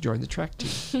 Why don't you join the track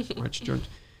team? Why don't you join?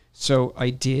 So I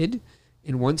did.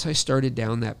 And once I started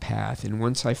down that path, and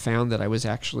once I found that I was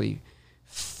actually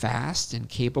fast and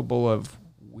capable of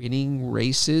winning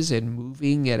races and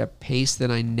moving at a pace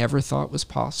that I never thought was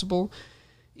possible,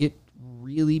 it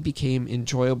really became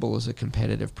enjoyable as a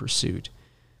competitive pursuit.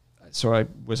 So I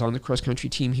was on the cross-country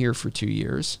team here for 2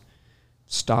 years.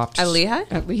 Stopped. At Lehigh?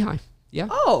 At Lehigh, yeah.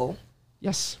 Oh.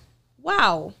 Yes.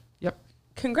 Wow. Yep.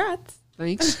 Congrats.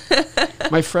 Thanks.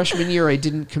 My freshman year, I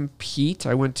didn't compete.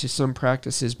 I went to some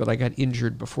practices, but I got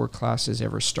injured before classes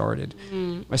ever started.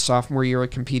 My sophomore year, I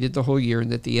competed the whole year,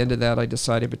 and at the end of that, I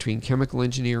decided between chemical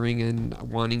engineering and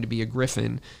wanting to be a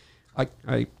Griffin,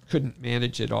 I couldn't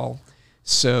manage it all,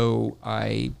 so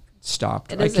I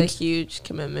stopped. It is a huge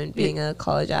commitment being a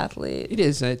college athlete. It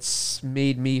is. It's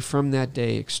made me, from that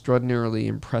day, extraordinarily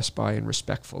impressed by and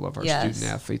respectful of our student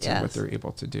athletes and what they're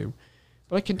able to do.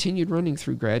 But I continued running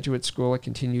through graduate school. I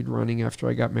continued running after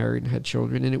I got married and had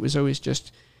children. And it was always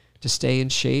just to stay in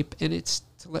shape. And it's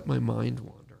to let my mind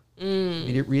wander. I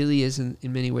mean, it really is, in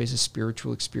many ways, a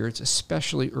spiritual experience,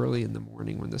 especially early in the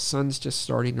morning when the sun's just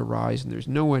starting to rise and there's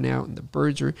no one out and the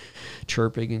birds are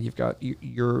chirping and you've got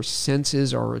your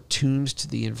senses are attuned to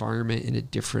the environment in a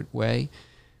different way.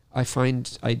 I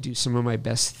find I do some of my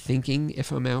best thinking if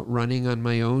I'm out running on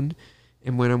my own.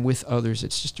 And when I'm with others,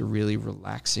 it's just a really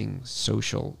relaxing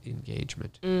social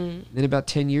engagement. Then about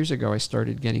 10 years ago, I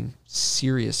started getting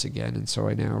serious again. And so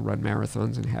I now run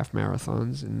marathons and half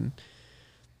marathons and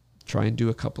try and do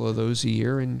a couple of those a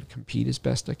year and compete as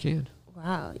best I can.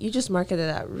 Wow, you just marketed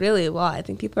that really well. I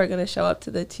think people are going to show up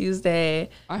to the Tuesday.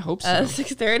 I hope so.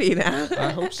 6:30 now.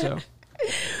 I hope so.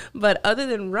 But other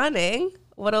than running,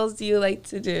 what else do you like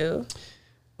to do?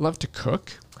 I love to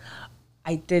cook.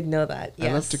 I did know that. Yes.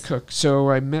 I love to cook. So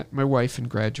I met my wife in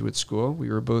graduate school. We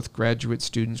were both graduate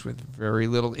students with very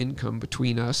little income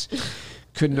between us.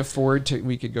 Couldn't afford to.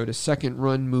 We could go to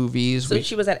second-run movies. So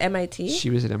she was at MIT? She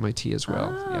was at MIT as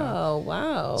well. Oh,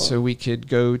 wow. So we could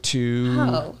go to...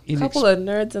 Wow. A couple of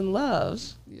nerds in love.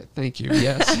 Yeah, thank you.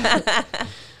 Yes.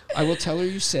 I will tell her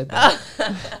you said that.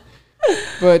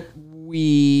 But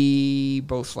we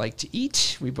both like to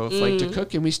eat. We both like to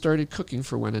cook, and we started cooking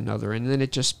for one another. And then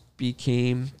it just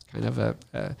became kind of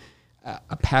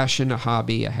a passion, a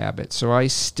hobby, a habit. So I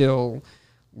still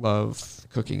love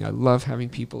cooking. I love having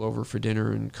people over for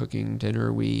dinner and cooking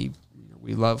dinner. We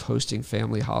love hosting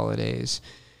family holidays.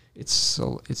 It's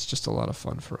just a lot of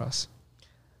fun for us.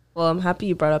 Well, I'm happy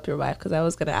you brought up your wife, because I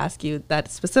was going to ask you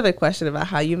that specific question about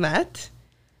how you met.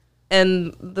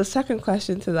 And the second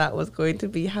question to that was going to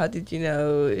be, how did you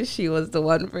know she was the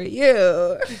one for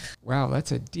you? Wow,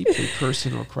 that's a deeply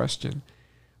personal question.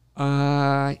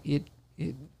 It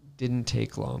didn't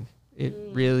take long. It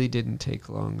really didn't take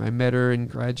long. I met her in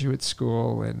graduate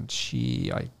school, and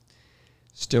I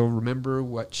still remember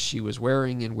what she was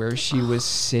wearing and where she was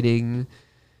sitting.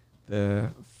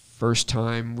 The first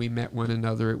time we met one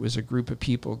another, it was a group of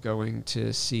people going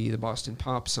to see the Boston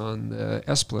Pops on the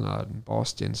Esplanade in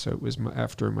Boston. So it was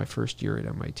after my first year at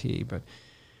MIT. But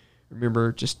I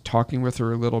remember just talking with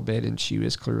her a little bit, and she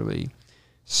was clearly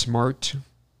smart,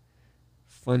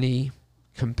 funny,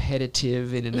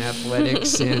 competitive in an athletic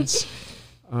sense.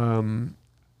 And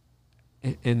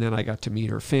then I got to meet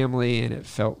her family, and it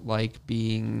felt like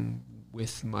being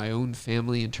with my own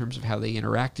family in terms of how they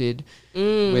interacted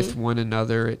with one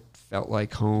another. It felt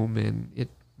like home, and it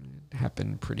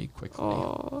happened pretty quickly.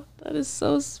 Oh, that is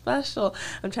so special.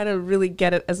 I'm trying to really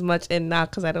get it as much in now,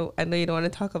 because I know you don't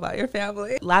want to talk about your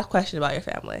family. Last question about your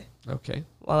family. Okay.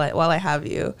 While I have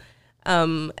you.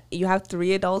 You have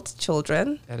 3 adult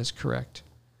children. That is correct.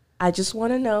 I just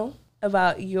want to know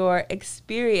about your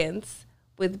experience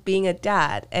with being a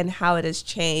dad and how it has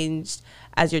changed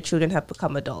as your children have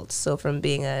become adults. So from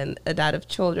being a dad of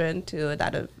children to a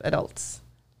dad of adults.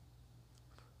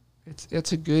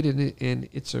 It's a good and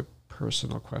it's a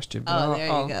personal question. But there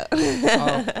you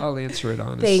go. I'll answer it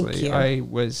honestly. Thank you. I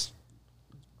was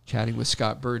chatting with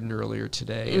Scott Burden earlier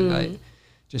today, and I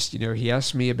just, he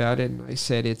asked me about it, and I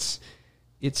said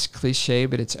it's cliche,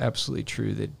 but it's absolutely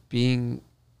true that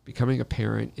becoming a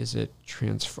parent is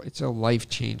it's a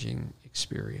life-changing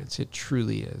experience. It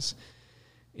truly is.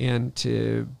 And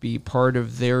to be part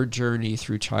of their journey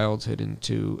through childhood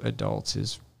into adults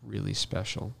is really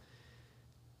special.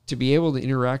 To be able to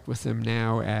interact with them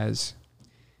now as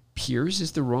peers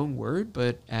is the wrong word,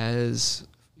 but as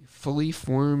fully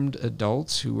formed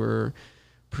adults who are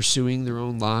pursuing their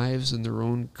own lives and their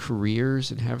own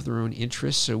careers and have their own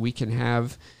interests, so we can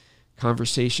have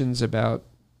conversations about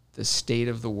the state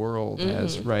of the world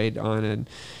as right on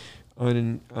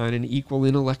an equal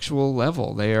intellectual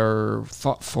level. They are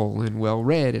thoughtful and well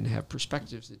read and have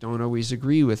perspectives that don't always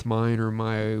agree with mine or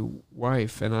my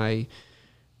wife, and I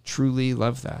truly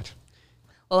love that.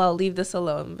 Well, I'll leave this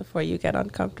alone before you get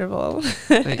uncomfortable.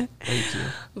 Thank you.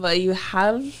 But you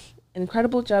have an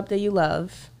incredible job that you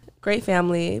love, great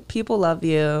family, people love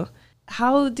you.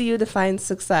 How do you define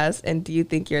success, and do you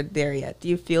think you're there yet? Do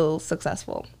you feel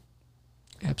successful?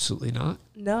 Absolutely not.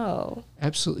 No.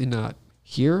 Absolutely not.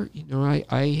 Here,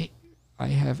 I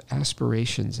have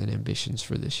aspirations and ambitions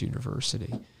for this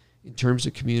university in terms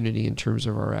of community, in terms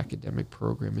of our academic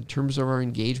program, in terms of our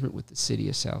engagement with the city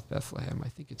of South Bethlehem. I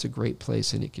think it's a great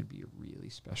place, and it could be a really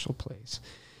special place.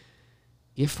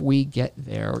 If we get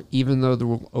there, even though there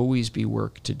will always be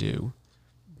work to do,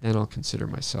 then I'll consider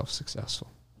myself successful.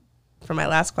 For my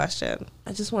last question,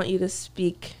 I just want you to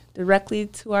speak directly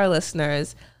to our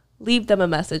listeners. Leave them a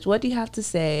message. What do you have to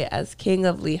say as King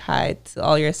of Lehigh to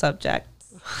all your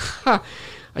subjects?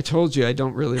 I told you I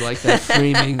don't really like that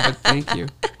framing, but thank you.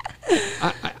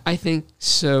 I think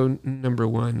so. Number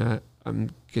one, I'm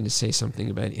going to say something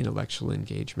about intellectual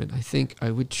engagement. I think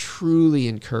I would truly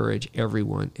encourage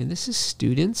everyone, and this is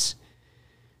students,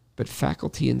 but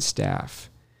faculty and staff,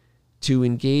 to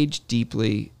engage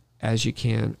deeply as you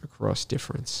can across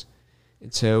difference.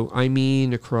 And so I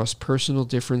mean across personal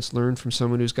difference, learn from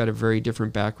someone who's got a very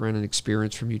different background and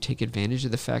experience from you, take advantage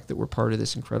of the fact that we're part of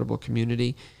this incredible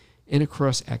community, and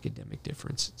across academic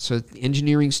difference. So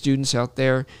engineering students out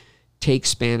there, take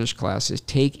Spanish classes,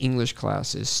 take English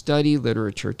classes, study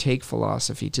literature, take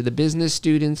philosophy. To the business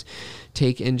students,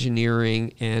 take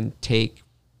engineering and take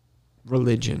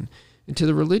religion. And to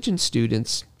the religion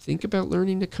students, think about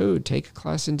learning to code, take a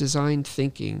class in design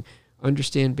thinking,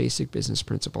 understand basic business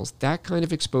principles. That kind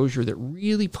of exposure that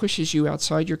really pushes you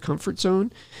outside your comfort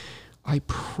zone, I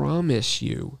promise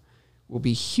you, will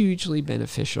be hugely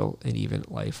beneficial and even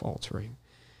life-altering.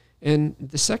 And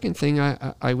the second thing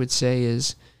I would say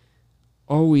is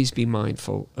always be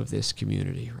mindful of this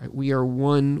community. Right? We are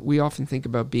one. We often think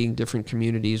about being different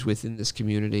communities within this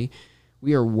community.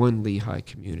 We are one Lehigh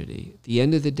community. At the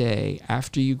end of the day,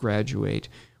 after you graduate,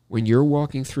 when you're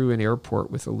walking through an airport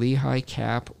with a Lehigh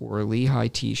cap or a Lehigh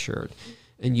t-shirt,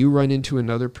 and you run into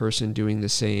another person doing the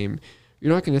same,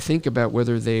 you're not going to think about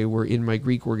whether they were in my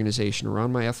Greek organization or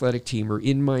on my athletic team or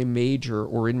in my major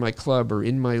or in my club or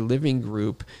in my living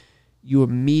group. You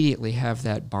immediately have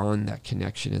that bond, that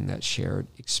connection, and that shared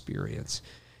experience.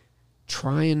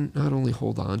 Try and not only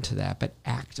hold on to that, but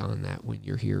act on that when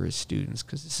you're here as students,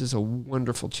 because this is a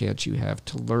wonderful chance you have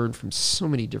to learn from so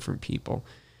many different people.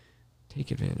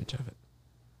 Take advantage of it.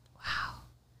 Wow.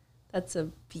 That's a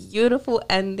beautiful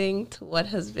ending to what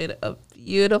has been a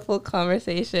beautiful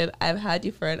conversation. I've had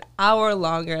you for an hour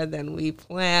longer than we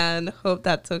planned. Hope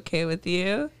that's okay with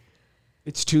you.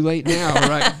 It's too late now,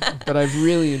 right? But I've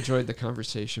really enjoyed the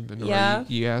conversation, Benora. Yeah.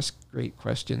 You ask great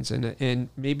questions. And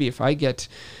maybe if I get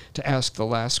to ask the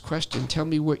last question, tell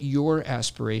me what your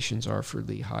aspirations are for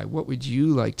Lehigh. What would you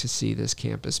like to see this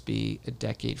campus be a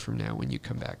decade from now when you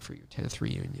come back for your 10th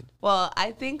reunion? Well,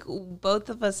 I think both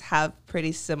of us have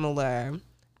pretty similar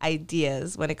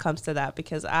ideas when it comes to that,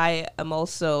 because I am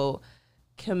also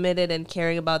committed and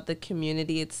caring about the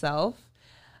community itself.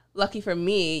 Lucky for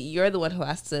me, you're the one who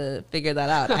has to figure that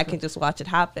out. I can just watch it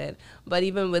happen. But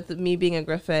even with me being a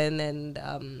Griffin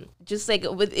and just like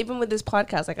even with this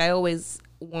podcast, like I always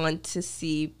want to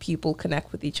see people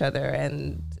connect with each other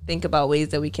and think about ways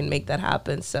that we can make that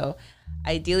happen. So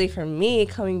ideally for me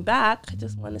coming back, I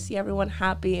just want to see everyone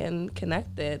happy and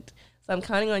connected. So I'm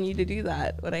counting on you to do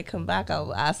that. When I come back,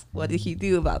 I'll ask, what did he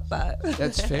do about that?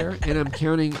 That's fair. And I'm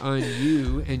counting on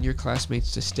you and your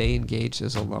classmates to stay engaged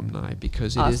as alumni,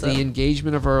 because it is the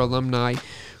engagement of our alumni,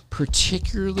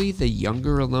 particularly the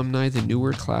younger alumni, the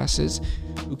newer classes,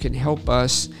 who can help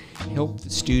us help the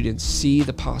students see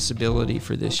the possibility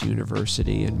for this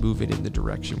university and move it in the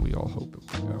direction we all hope it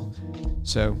will go.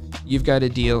 So you've got a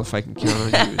deal if I can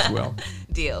count on you as well.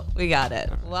 Deal. We got it.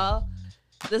 Right. Well,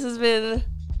 this has been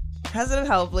President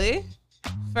Helble,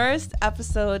 first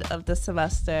episode of the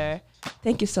semester.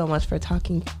 Thank you so much for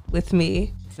talking with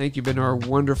me. Thank you, Benora.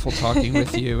 Wonderful talking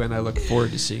with you, and I look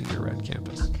forward to seeing you around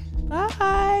campus. Okay.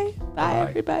 Bye. Bye,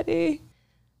 everybody.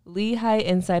 Lehigh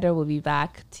Insider will be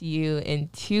back to you in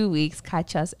 2 weeks.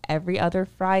 Catch us every other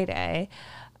Friday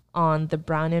on the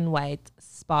Brown and White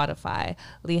Spotify.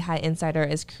 Lehigh Insider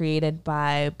is created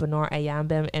by Benor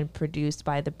Ayambim and produced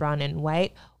by the Brown and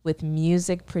White, with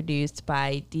music produced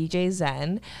by DJ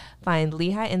Zen. Find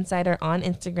Lehigh Insider on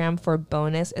Instagram for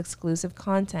bonus exclusive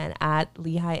content at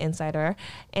Lehigh Insider.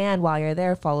 And while you're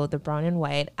there, follow the Brown and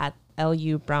White at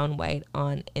LU Brown White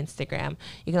on Instagram.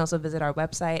 You can also visit our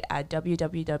website at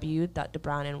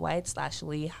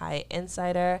www.thebrownandwhite.com/Lehigh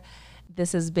Insider.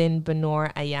 This has been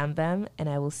Benor Ayambem, and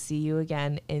I will see you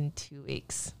again in 2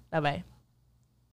 weeks. Bye-bye.